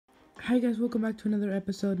Hi guys, welcome back to another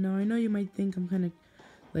episode. Now I know you might think I'm kind of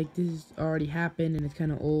like this already happened and it's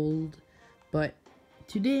kind of old, but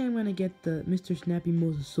today I'm gonna get the Mr. Snappy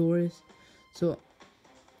Mosasaurus. So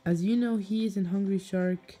as you know, he is in Hungry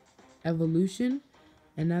Shark Evolution,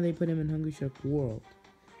 and now they put him in Hungry Shark World,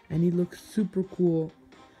 and he looks super cool.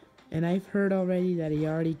 And I've heard already that he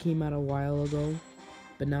already came out a while ago,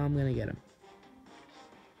 but now I'm gonna get him.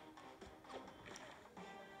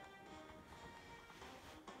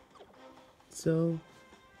 So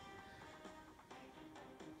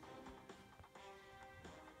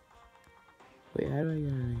wait, how do I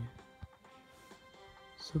get out of here?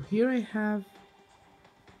 So here I have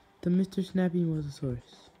the Mr. Snappy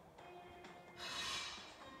Mosasaurus.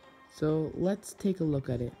 So let's take a look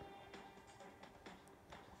at it.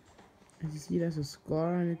 As you see, there's a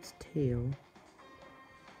scar on its tail.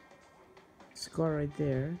 Scar right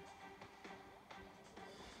there.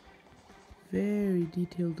 Very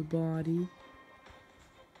detailed body.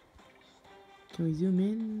 Can we zoom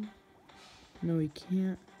in? No, we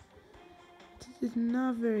can't. This is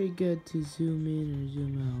not very good to zoom in or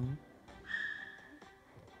zoom out.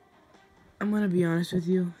 I'm gonna be honest with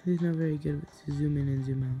you, this is not very good to zoom in and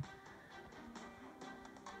zoom out.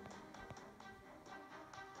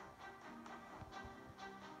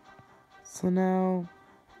 So now,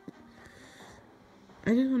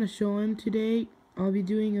 I just want to show him today. I'll be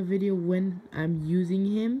doing a video when I'm using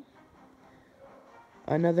him.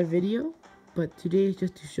 Another video, but today is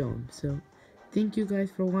just to show him. So, thank you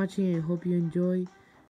guys for watching. I hope you enjoy.